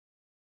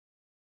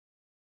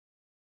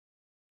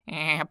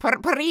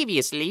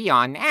Previously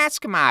on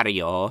Ask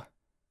Mario.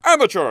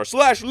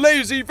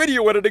 Amateur/lazy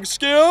video editing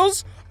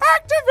skills,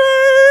 activate!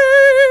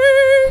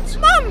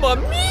 Mamma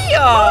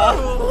mia!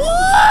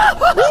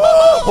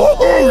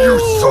 Oh, you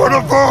son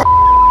of a...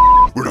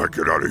 When I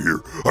get out of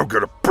here, I'm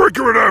gonna break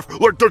you in half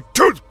like the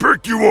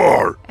toothpick you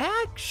are!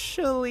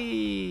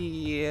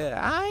 Actually,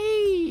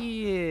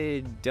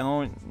 I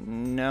don't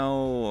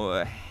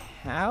know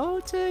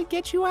how to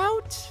get you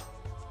out.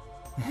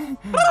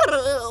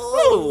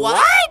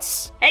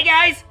 What? Hey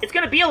guys, it's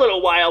gonna be a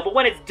little while, but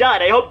when it's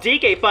done, I hope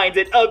DK finds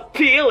it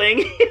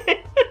appealing.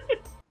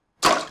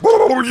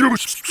 Oh, you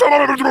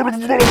son of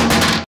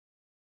a...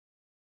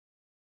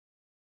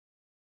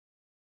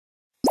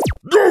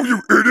 No,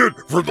 you idiot!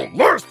 For the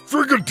last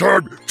friggin'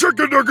 time,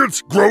 chicken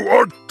nuggets grow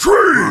on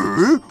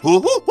trees!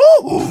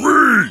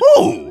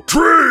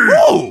 Trees!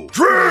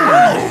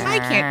 I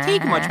can't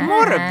take much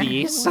more of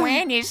these.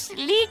 When is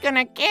Sleek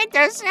gonna get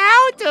us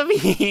out of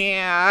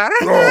here?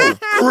 Oh,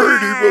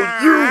 Grady, will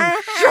you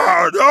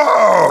shut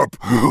up?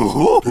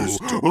 This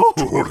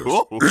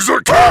tortoise is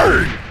a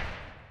king!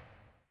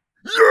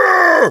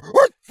 Yeah!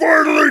 I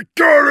finally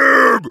got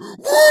him!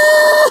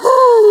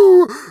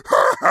 Woo-hoo!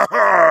 Ha ha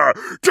ha!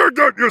 Take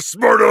that, you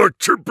smart aleck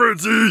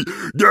chimpanzee!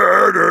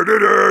 Da da da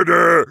da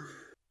da!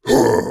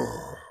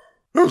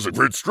 That was a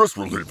great stress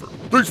reliever.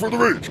 Thanks for the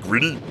rage,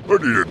 Greedy. I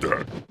needed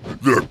that.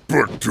 That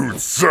buck-toothed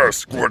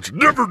Sasquatch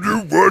never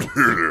knew what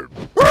hit him.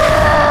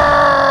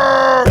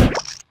 Ah!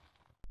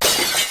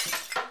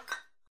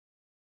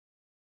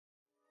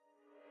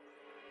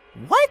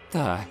 What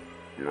the?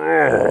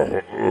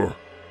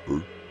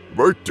 Am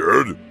I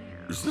dead?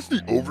 Is this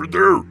the over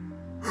there?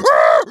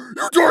 Ah!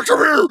 You talk to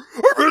me!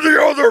 I'm in the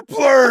other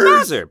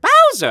place!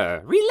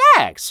 Bowser,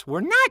 relax.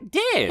 We're not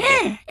dead.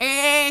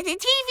 The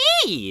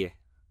TV.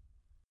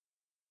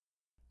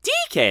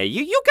 DK,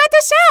 you got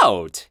us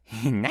out.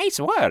 Nice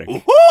work.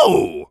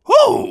 Bro,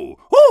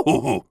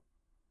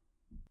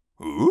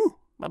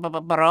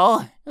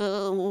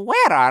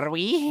 where are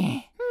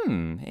we?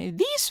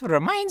 This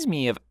reminds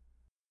me of...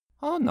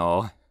 Oh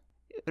no.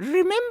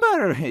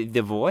 Remember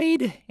the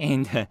Void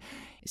and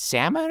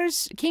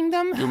Sammer's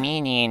Kingdom? You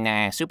mean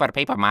in Super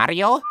Paper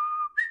Mario?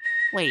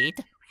 Wait,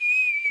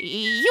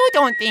 you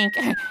don't think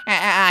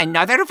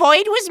another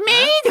Void was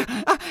made?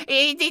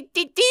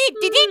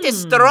 Did he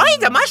destroy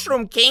the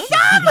Mushroom Kingdom?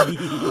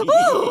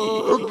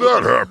 How'd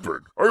that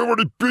happen? I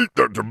already beat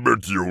that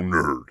Dimentio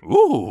nerd.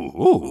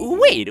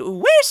 Wait,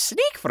 where's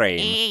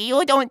slickframe?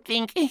 You don't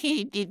think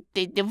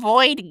the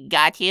Void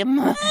got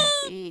him?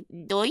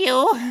 Do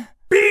you?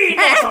 Be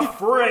not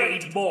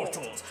afraid,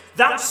 mortals!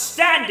 Thou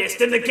standest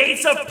in the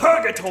gates of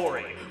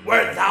purgatory,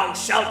 where thou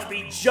shalt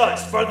be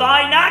judged for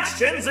thine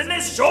actions in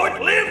this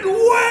short-lived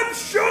web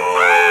show!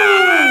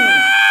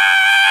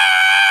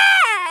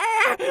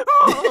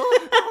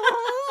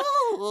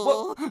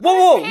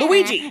 Whoa,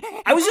 Luigi!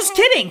 I was just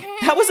kidding!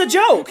 That was a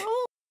joke!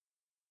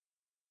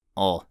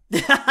 Oh.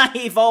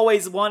 I've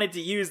always wanted to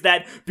use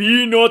that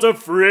 "be not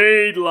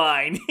afraid"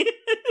 line.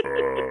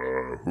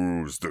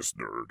 Who's this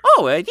nerd?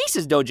 Oh, this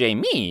is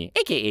DoJayMi,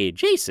 aka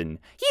Jason.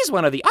 He's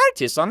one of the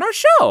artists on our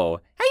show.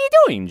 How you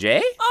doing,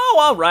 Jay? Oh,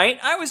 alright.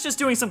 I was just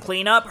doing some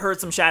cleanup, heard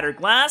some shattered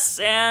glass,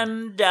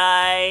 and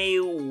I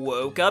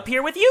woke up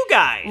here with you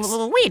guys.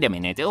 Wait a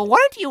minute,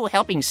 weren't you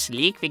helping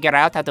Sleek figure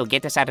out how to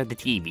get us out of the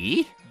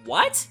TV?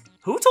 What?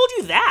 Who told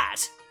you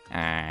that?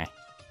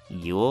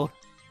 You?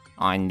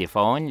 On the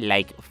phone,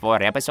 like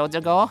 4 episodes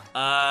ago?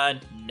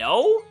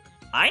 No?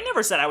 I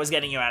never said I was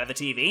getting you out of the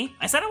TV.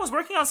 I said I was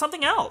working on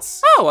something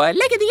else. Oh,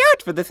 look at the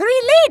art for the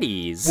 3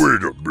 ladies.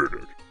 Wait a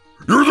minute.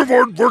 You're the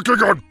one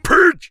working on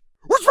Peach?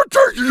 What's been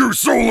taking you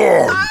so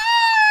long?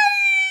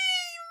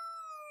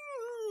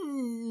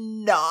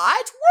 I'm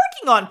not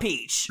working on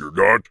Peach. You're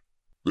not?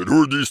 Then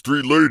who are these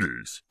 3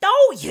 ladies?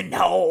 Oh, you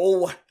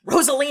know.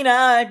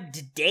 Rosalina,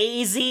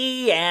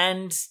 Daisy,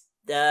 and,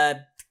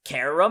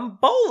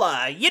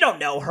 Carambola. You don't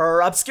know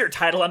her. Obscure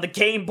title on the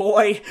Game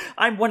Boy.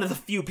 I'm one of the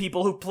few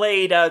people who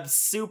played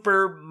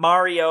Super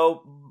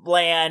Mario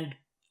Land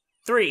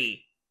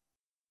 3.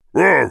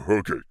 Oh,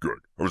 okay, good.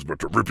 I was about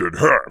to rip you in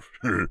half.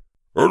 I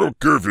don't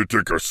care if you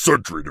take a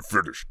century to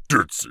finish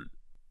Ditzy.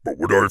 But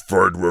when I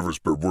find whoever's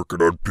been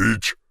working on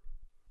Peach,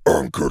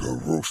 I'm gonna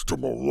roast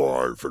him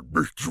alive and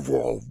make you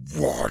all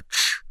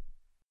watch.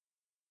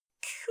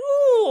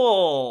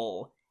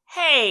 Cool.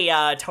 Hey,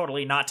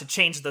 totally not to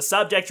change the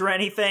subject or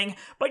anything,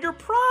 but you're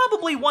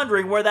probably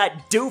wondering where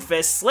that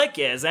doofus Slick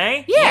is,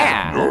 eh?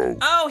 Yeah! No.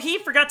 Oh, he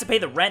forgot to pay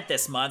the rent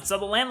this month, so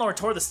the landlord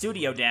tore the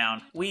studio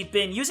down. We've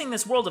been using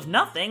this world of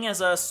nothing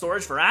as a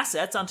storage for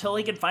assets until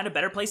he can find a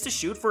better place to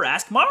shoot for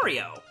Ask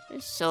Mario.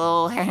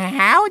 So,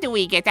 how do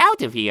we get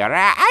out of here?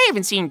 I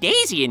haven't seen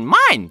Daisy in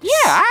months.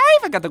 Yeah, I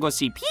forgot to go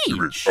see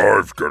Peach.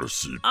 I've gotta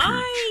see Peach.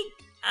 I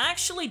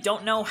actually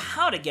don't know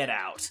how to get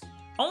out.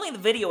 Only the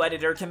video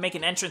editor can make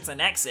an entrance and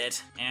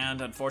exit,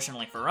 and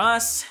unfortunately for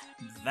us,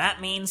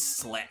 that means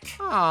Slick.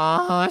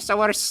 Oh, so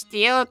we're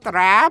still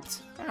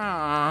trapped?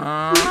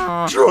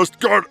 Oh. Just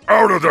got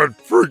out of that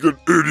friggin'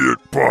 idiot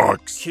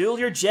box. Cool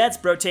your jets,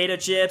 Brotato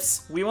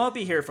Chips. We won't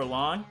be here for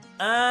long.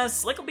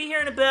 Slick will be here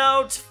in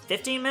about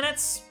 15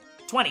 minutes?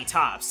 20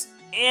 tops.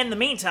 In the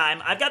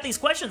meantime, I've got these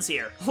questions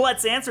here.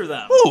 Let's answer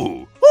them.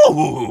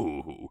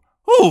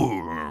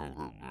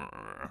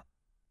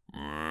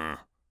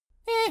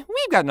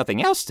 We've got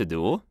nothing else to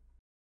do.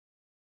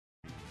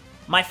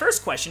 My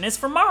first question is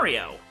for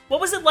Mario. What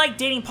was it like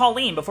dating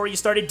Pauline before you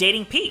started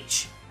dating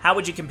Peach? How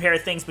would you compare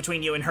things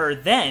between you and her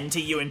then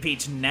to you and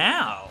Peach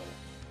now?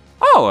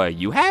 Oh,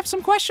 you have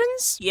some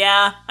questions?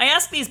 Yeah, I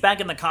asked these back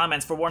in the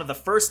comments for one of the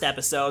first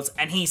episodes,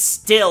 and he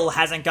still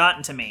hasn't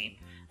gotten to me.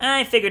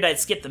 I figured I'd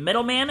skip the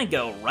middleman and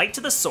go right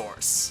to the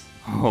source.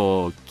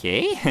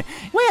 Okay.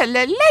 Well,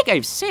 like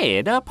I've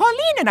said,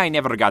 Pauline and I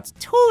never got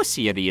too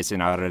serious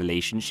in our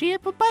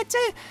relationship, but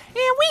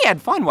we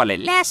had fun while it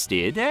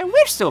lasted.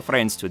 We're still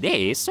friends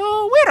today, so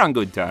we're on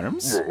good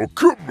terms. Oh,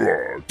 come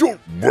on.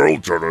 Don't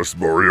welch on us,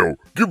 Mario.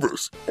 Give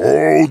us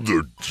all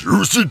the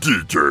juicy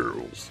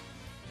details.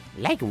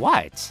 Like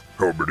what?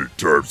 How many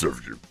times have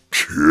you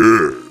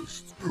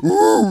kissed?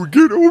 Ooh,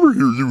 get over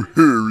here, you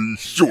hairy,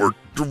 short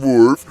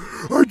dwarf.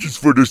 I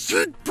just want to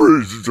sing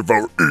praises of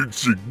how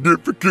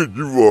insignificant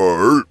you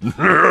are.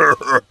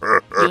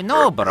 You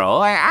know,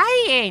 bro,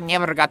 I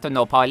never got to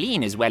know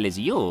Pauline as well as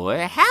you.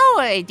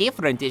 How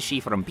different is she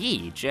from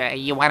Peach?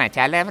 You want to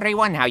tell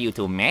everyone how you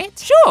two met?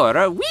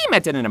 Sure, we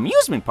met in an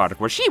amusement park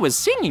where she was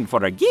singing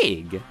for a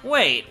gig.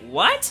 Wait,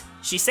 what?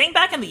 She sang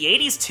back in the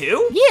 80s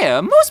too?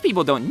 Yeah, most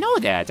people don't know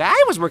that.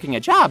 I was working a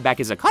job back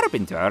as a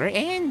carpenter,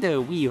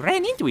 and we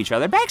ran into each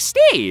other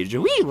backstage.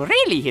 We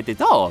really hit it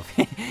off.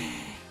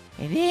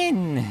 And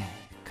then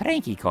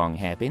Cranky Kong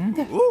happened.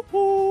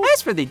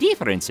 As for the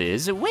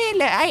differences,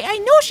 well,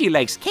 I know she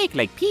likes cake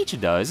like Peach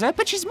does,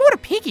 but she's more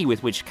picky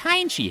with which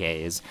kind she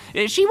has.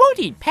 She won't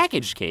eat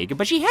packaged cake,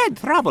 but she had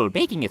trouble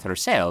baking it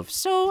herself,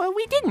 so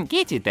we didn't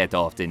get it that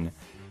often.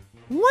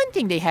 One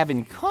thing they have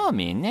in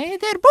common, they're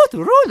both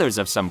rulers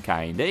of some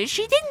kind.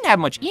 She didn't have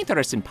much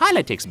interest in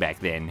politics back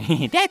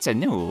then. That's a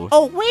new.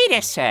 Oh, wait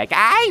a sec.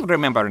 I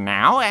remember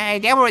now.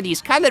 There were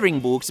these coloring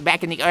books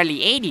back in the early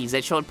 80s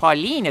that showed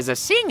Pauline as a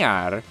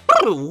singer.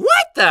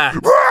 What the?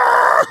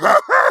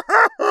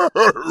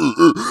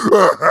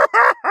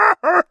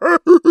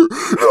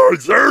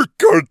 Nice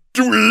haircut,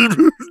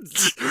 dweeb.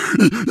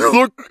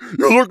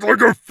 You look like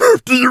a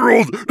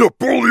 50-year-old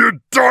Napoleon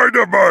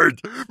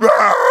Dynamite.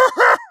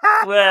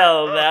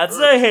 Well, that's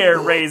a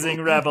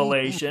hair-raising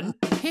revelation.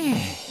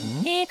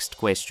 Next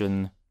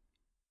question.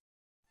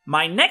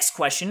 My next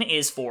question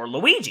is for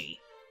Luigi.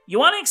 You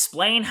want to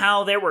explain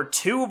how there were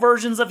two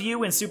versions of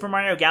you in Super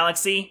Mario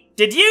Galaxy?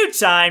 Did you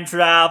time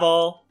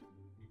travel?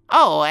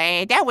 Oh,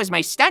 that was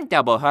my stunt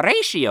double,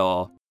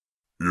 Horatio.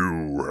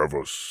 You have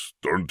a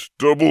stunt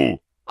double?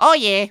 Oh,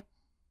 yeah.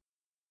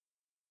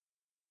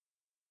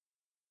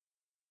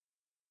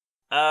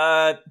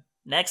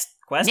 Next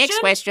question? Next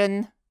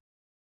question.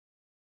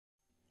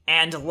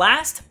 And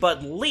last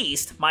but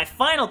least, my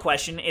final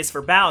question is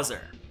for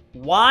Bowser.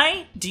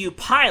 Why do you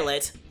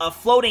pilot a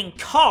floating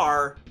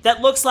car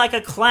that looks like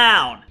a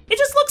clown? It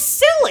just looks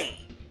silly!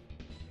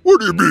 What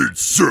do you mean,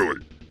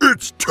 silly?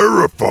 It's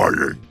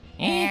terrifying.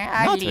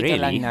 Not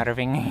really.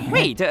 Unnerving.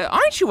 Wait,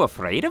 aren't you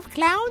afraid of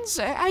clowns?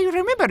 I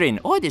remember in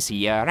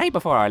Odyssey, right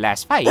before our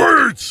last fight.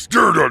 I ain't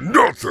scared of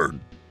nothing.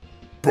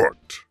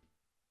 But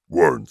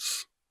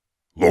once,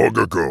 long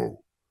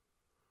ago,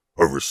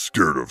 I was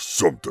scared of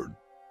something.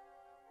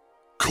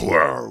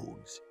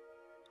 Clowns.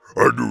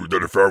 I knew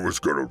that if I was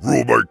gonna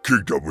rule my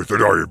kingdom with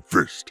an iron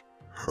fist,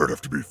 I'd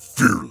have to be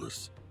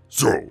fearless.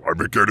 So I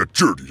began a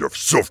journey of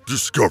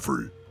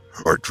self-discovery.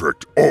 I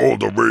trekked all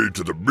the way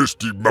to the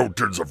misty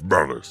mountains of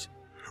Malice,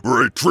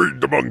 where I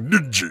trained among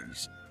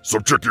ninjas,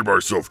 subjecting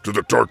myself to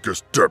the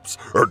darkest depths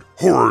and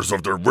horrors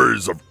of their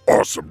ways of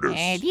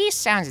awesomeness. This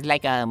sounds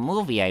like a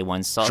movie I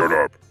once saw. Shut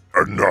up.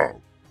 And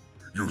now,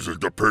 using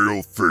the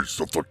pale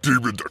face of the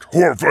demon that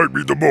horrified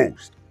me the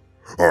most,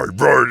 I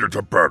ride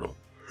into battle,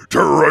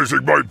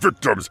 terrorizing my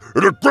victims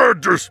in a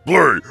grand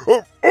display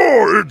of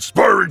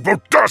awe-inspiring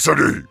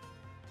bodacity!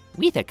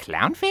 With a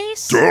clown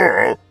face?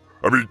 Duh!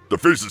 I mean, the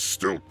face is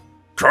still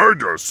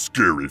kinda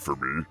scary for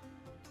me,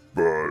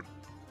 but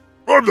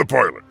I'm the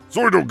pilot,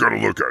 so I don't gotta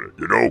look at it,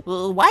 you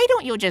know? Why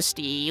don't you just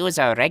use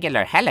a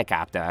regular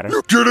helicopter?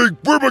 You kidding?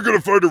 Where am I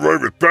gonna find a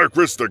ride with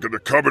backrests that can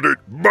accommodate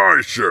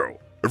my shell?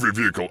 Every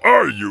vehicle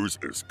I use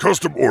is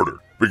custom ordered,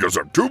 because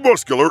I'm too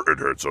muscular and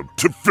handsome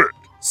to fit.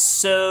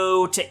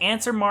 So, to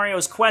answer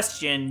Mario's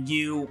question,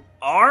 you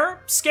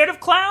are scared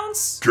of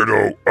clowns?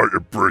 Kiddo, I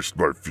embraced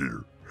my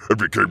fear and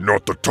became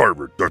not the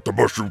tyrant that the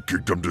Mushroom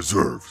Kingdom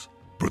deserves,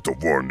 but the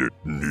one it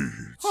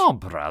needs. Oh,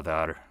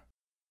 brother.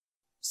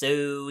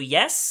 So,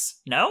 yes?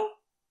 No?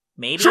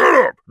 Maybe?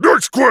 Shut up!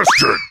 Next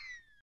question!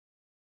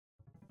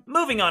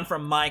 Moving on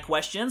from my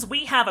questions,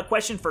 we have a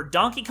question for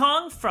Donkey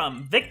Kong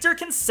from Victor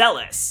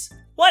Cancelis.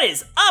 What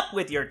is up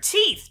with your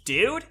teeth,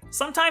 dude?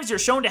 Sometimes you're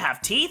shown to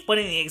have teeth, but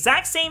in the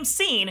exact same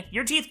scene,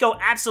 your teeth go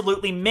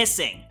absolutely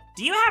missing.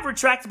 Do you have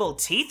retractable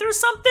teeth or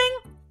something?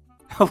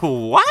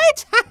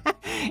 What?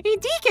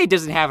 DK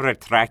doesn't have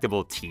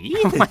retractable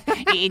teeth.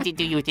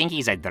 Do you think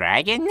he's a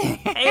dragon?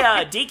 Hey,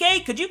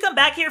 DK, could you come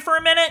back here for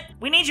a minute?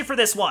 We need you for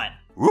this one.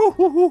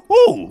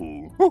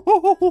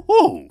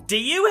 Do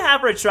you have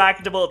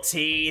retractable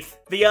teeth?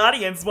 The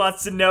audience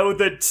wants to know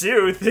the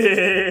truth.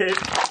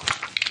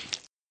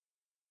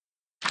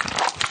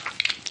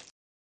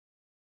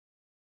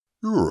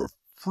 You're a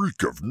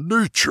freak of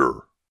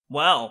nature.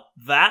 Well,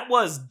 that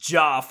was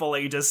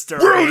jawfully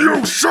disturbing. Will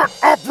you shut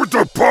up with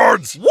the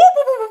puns?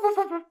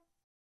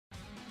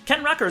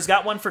 Ken Rucker's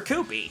got one for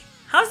Koopy.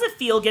 How does it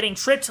feel getting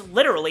tripped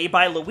literally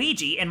by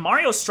Luigi in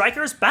Mario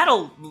Strikers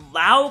Battle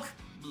Laugai?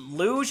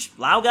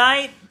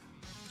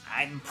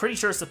 I'm pretty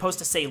sure it's supposed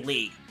to say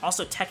League.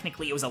 Also,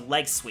 technically, it was a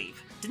leg sweep.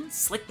 Didn't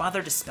Slick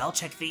bother to spell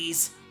check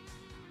these?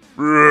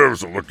 Yeah, it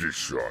was a lucky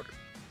shot.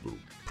 Little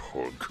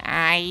punk.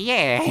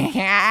 Yeah,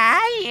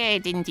 I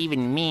didn't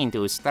even mean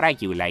to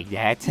strike you like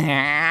that.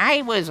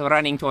 I was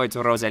running towards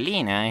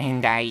Rosalina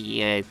and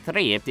I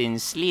tripped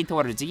and slid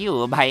towards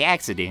you by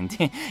accident.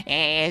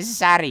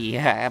 Sorry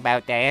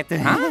about that.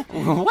 Huh?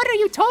 What are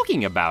you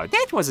talking about?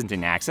 That wasn't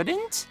an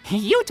accident.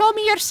 You told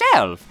me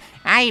yourself.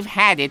 I've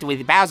had it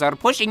with Bowser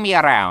pushing me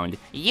around.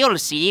 You'll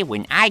see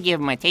when I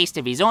give him a taste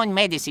of his own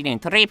medicine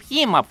and trip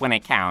him up when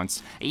it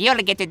counts.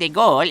 You'll get to the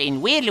goal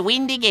and we'll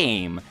win the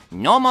game.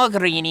 No more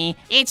Greenie,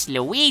 it's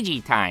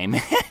Luigi time.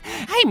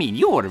 I mean,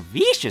 you were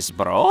vicious,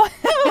 bro.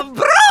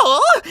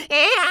 Bro!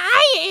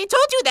 I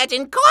told you that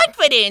in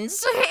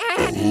confidence.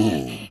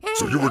 Oh,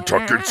 so you were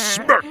talking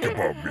smack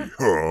about me,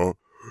 huh?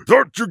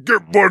 Thought you'd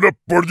get one up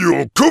on the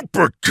old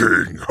Koopa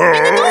King,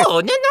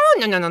 huh?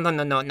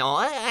 No.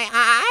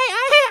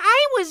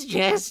 I was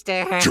just...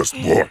 Just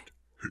what?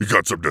 You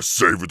got something to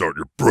say without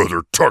your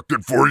brother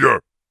talking for you?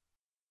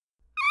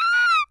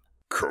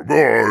 Come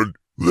on,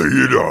 lay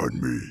it on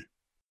me.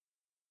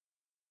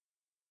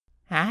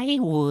 I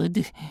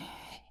would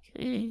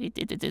do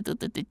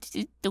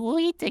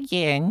it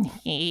again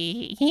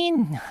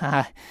in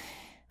a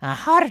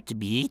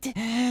heartbeat.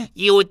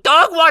 You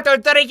dog water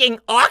drinking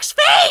ox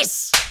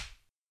face!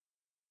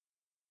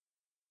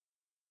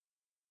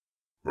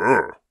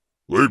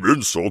 Lame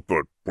insult,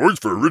 but points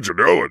for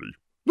originality.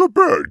 Not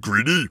bad,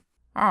 Greenie.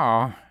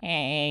 Oh,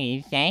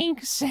 hey,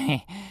 thanks.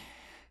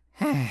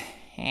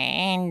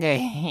 And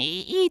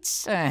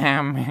it's,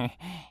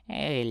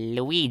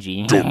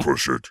 Luigi. Don't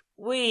push it.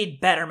 We'd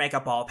better make a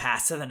ball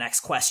pass to the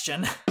next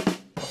question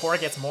before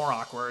it gets more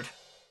awkward.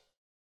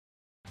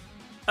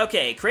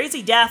 Okay,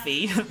 Crazy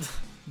Daffy,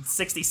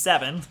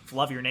 67,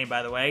 love your name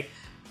by the way,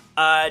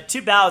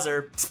 to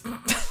Bowser.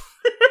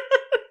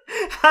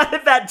 How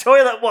did that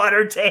toilet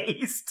water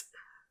taste?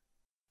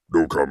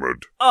 No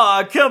comment.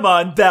 Aw, come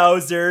on,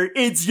 Bowser.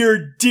 It's your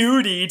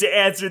duty to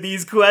answer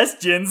these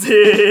questions.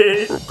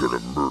 I'm gonna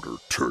murder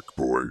Tech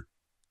Boy.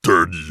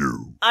 Then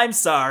you. I'm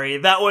sorry,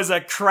 that was a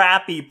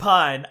crappy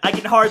pun. I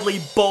can hardly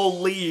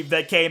believe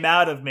that came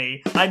out of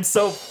me. I'm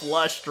so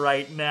flushed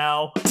right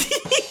now.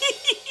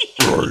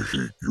 I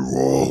hate you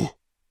all.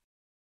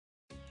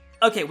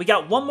 Okay, we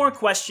got one more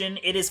question.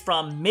 It is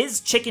from Ms.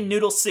 Chicken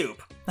Noodle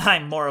Soup.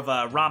 I'm more of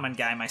a ramen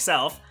guy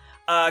myself.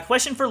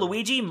 Question for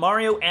Luigi,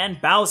 Mario,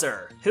 and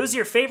Bowser. Who's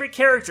your favorite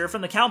character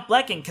from the Count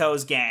Bleck &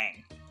 Co.'s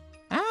gang?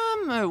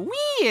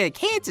 We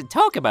can't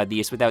talk about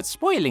this without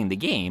spoiling the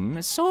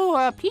game,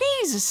 so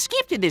please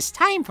skip to this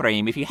time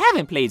frame if you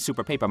haven't played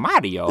Super Paper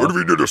Mario. What if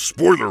we did a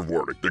spoiler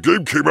warning? The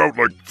game came out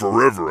like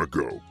forever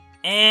ago.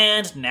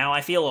 And now I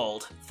feel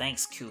old.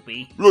 Thanks,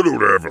 Koopy. I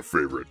don't have a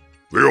favorite.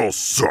 They all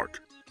suck.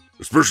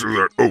 Especially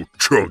that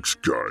Chunks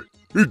guy.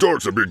 He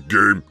talks a big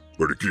game,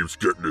 but he keeps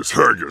getting his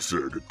haggis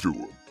handed to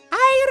him.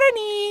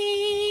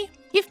 Irony!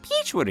 If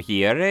Peach were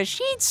here,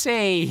 she'd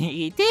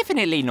say,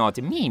 definitely not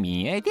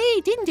Mimi.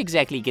 They didn't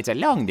exactly get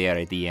along there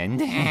at the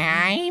end.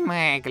 I'm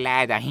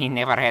glad I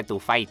never had to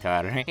fight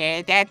her.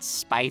 That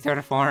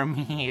spider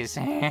form is...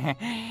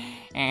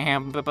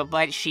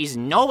 but she's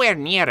nowhere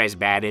near as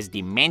bad as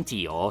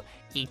Dementio.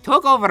 He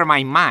took over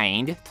my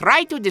mind,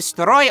 tried to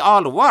destroy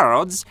all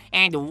worlds,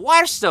 and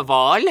worst of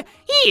all,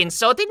 he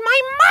insulted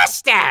my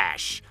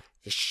mustache!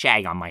 The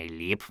shag on my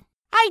lip.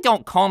 I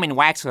don't comb and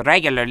wax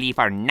regularly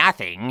for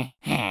nothing.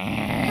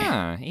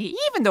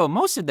 Even though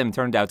most of them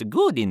turned out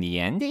good in the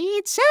end,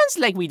 it sounds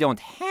like we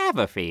don't have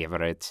a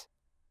favorite.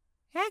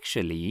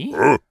 Actually...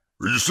 Are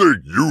you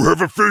saying you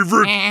have a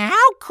favorite?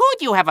 How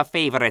could you have a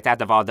favorite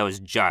out of all those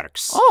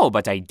jerks? Oh,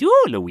 but I do,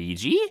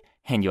 Luigi.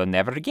 And you'll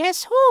never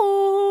guess who.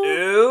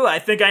 Ooh, I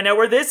think I know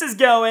where this is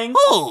going.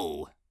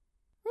 Who?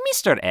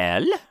 Mr.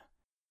 L?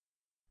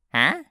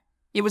 Huh?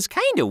 It was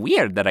kinda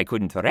weird that I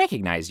couldn't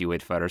recognize you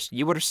at first.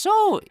 You were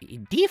so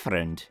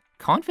different.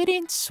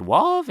 Confident,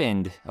 suave,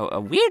 and a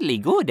weirdly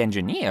good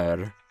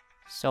engineer.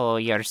 So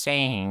you're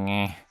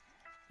saying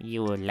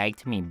you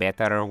liked me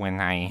better when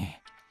I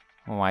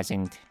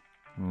wasn't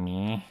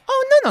me?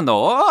 Oh,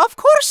 no, of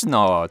course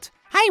not.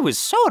 I was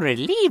so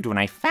relieved when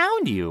I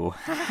found you.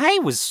 I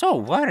was so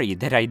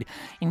worried that I'd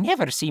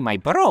never see my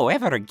bro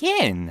ever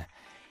again.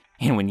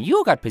 And when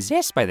you got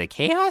possessed by the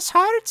Chaos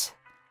Heart,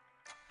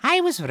 I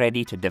was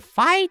ready to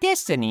defy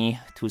destiny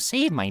to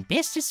save my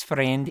bestest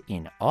friend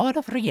in all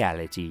of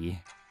reality.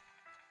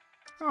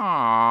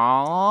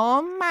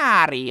 Aww,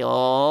 Mario.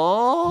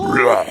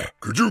 Blah,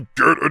 could you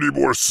get any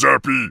more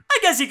sappy? I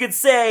guess you could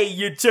say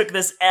you took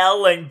this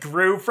L and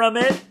grew from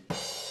it.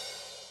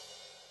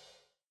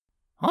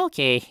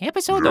 Okay,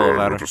 episode Yeah,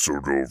 over.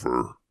 Episode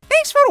over.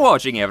 Thanks for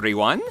watching,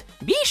 everyone.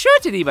 Be sure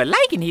to leave a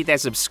like and hit that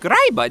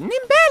subscribe button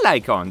and bell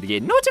icon to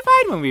get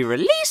notified when we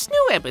release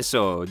new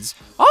episodes.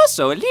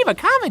 Also, leave a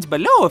comment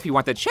below if you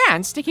want the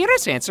chance to hear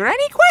us answer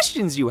any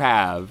questions you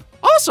have.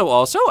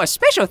 Also, a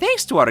special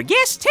thanks to our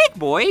guest tech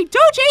boy,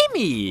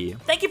 DoJayMi.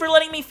 Thank you for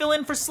letting me fill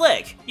in for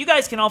Slick. You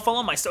guys can all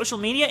follow my social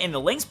media in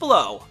the links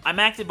below. I'm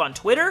active on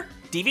Twitter,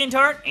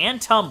 DeviantArt, and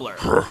Tumblr.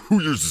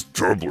 Who uses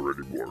Tumblr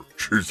anymore?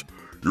 Jeez,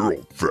 you're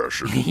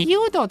old-fashioned.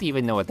 You don't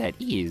even know what that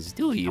is,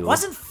 do you? I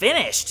wasn't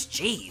finished,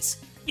 jeez.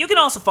 You can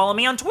also follow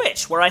me on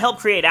Twitch, where I help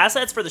create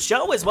assets for the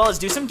show as well as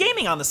do some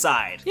gaming on the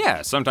side.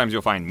 Yeah, sometimes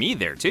you'll find me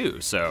there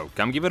too, so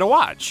come give it a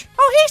watch.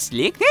 Oh, hey,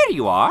 Slick, there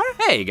you are.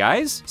 Hey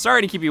guys,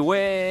 sorry to keep you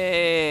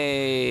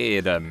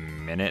wait a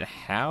minute.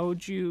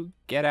 How'd you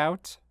get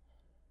out?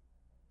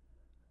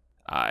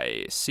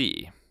 I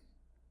see.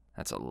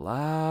 That's a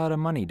lot of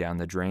money down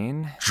the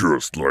drain.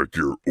 Just like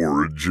your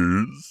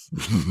oranges.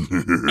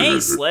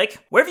 Hey, Slick,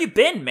 where have you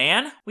been,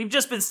 man? We've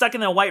just been stuck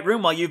in a white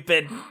room while you've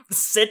been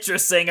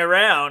citrusing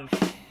around.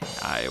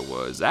 I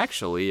was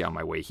actually on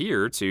my way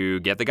here to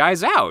get the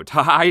guys out.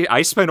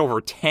 I spent over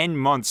 10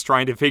 months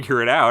trying to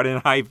figure it out,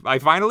 and I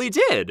finally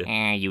did.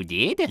 You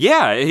did?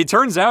 Yeah, it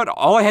turns out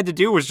all I had to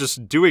do was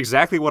just do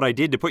exactly what I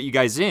did to put you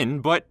guys in,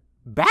 but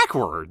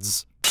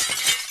backwards.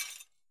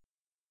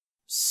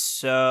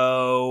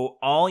 So,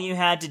 all you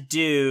had to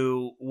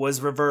do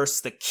was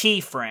reverse the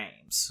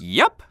keyframes.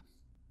 Yup.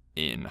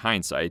 In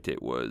hindsight,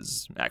 it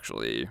was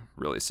actually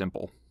really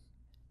simple.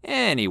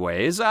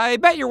 Anyways, I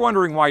bet you're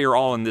wondering why you're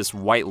all in this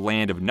white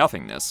land of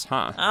nothingness,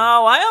 huh?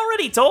 Oh, I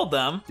already told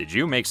them. Did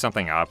you make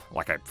something up,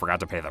 like I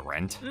forgot to pay the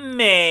rent?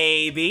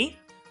 Maybe.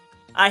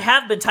 I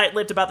have been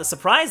tight-lipped about the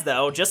surprise,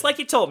 though, just like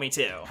you told me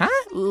to. Huh?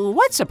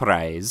 What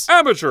surprise?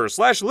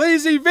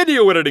 Amateur/lazy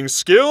video editing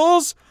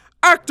skills,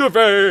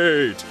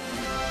 activate!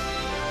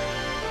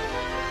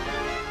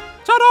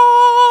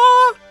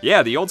 Ta-da!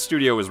 Yeah, the old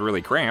studio was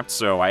really cramped,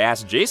 so I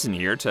asked Jason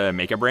here to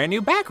make a brand new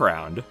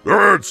background.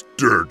 That's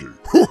dandy.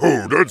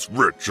 Hoo-hoo, that's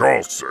rich,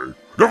 I'll say.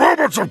 Now how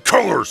about some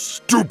color,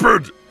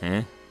 stupid?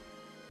 Huh?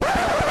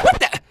 What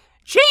the?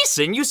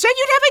 Jason, you said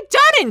you'd have it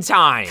done in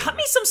time! Cut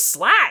me some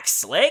slack,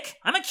 Slick.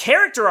 I'm a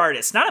character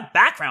artist, not a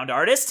background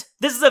artist.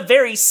 This is a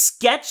very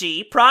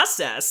sketchy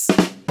process.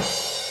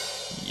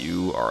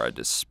 You are a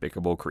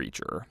despicable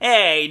creature.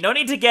 Hey, no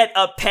need to get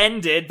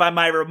appended by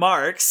my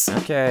remarks.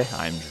 Okay,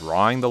 I'm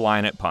drawing the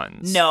line at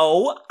puns.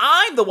 No,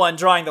 I'm the one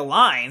drawing the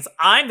lines.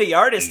 I'm the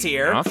artist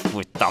here. Enough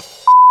with the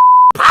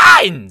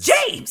Puns!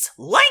 James,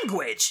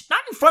 language,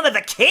 not in front of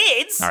the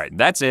kids. All right,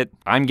 that's it.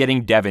 I'm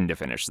getting Devin to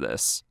finish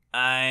this.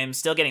 I'm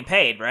still getting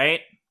paid,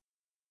 right?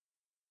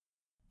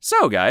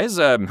 So guys,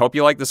 hope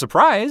you liked the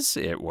surprise.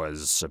 It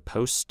was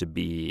supposed to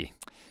be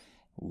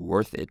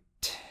worth it.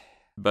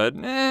 But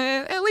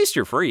at least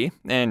you're free,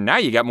 and now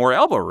you got more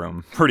elbow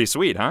room. Pretty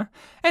sweet, huh?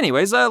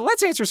 Anyways,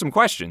 let's answer some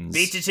questions.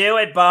 Beat you to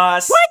it,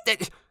 boss.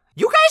 What?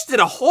 You guys did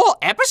a whole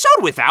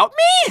episode without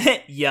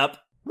me? Yup.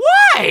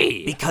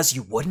 Why? Because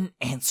you wouldn't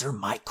answer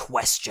my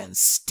questions,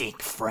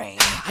 stink frame.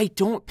 I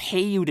don't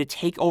pay you to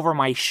take over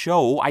my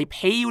show. I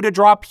pay you to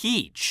draw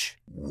Peach.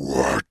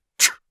 What?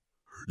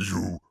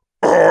 You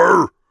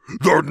are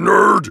the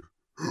nerd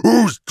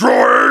who's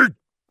drawing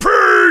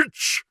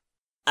Peach?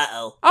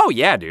 Uh-oh. Oh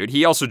yeah, dude.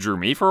 He also drew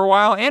me for a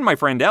while, and my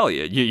friend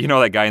Elliot. You know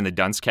that guy in the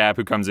dunce cap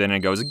who comes in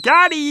and goes,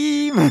 "Got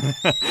him!"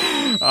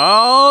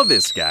 Oh,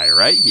 this guy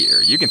right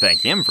here. You can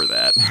thank him for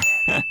that.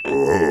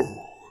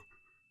 Oh,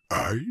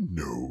 I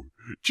know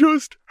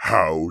just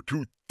how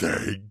to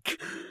thank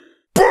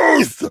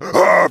both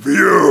of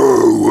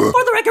you!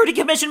 For the record, he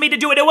commissioned me to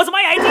do it. It wasn't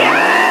my idea.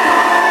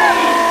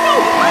 No,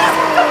 please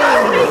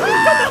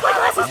don't buy my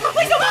glasses.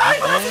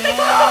 They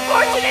cost a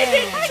fortune, and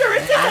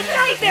insurance is a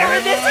nightmare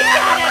in this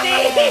economy.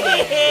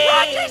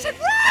 Run, Jason,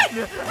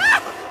 run!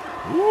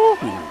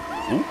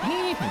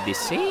 The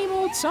same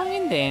old song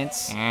and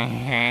dance.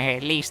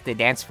 At least the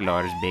dance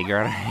floor is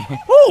bigger.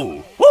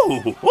 Ooh,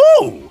 ooh,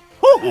 ooh,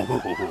 ooh,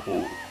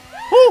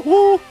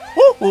 ooh,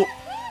 ooh,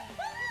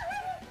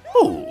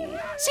 ooh.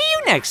 See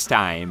you next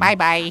time.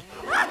 Bye-bye.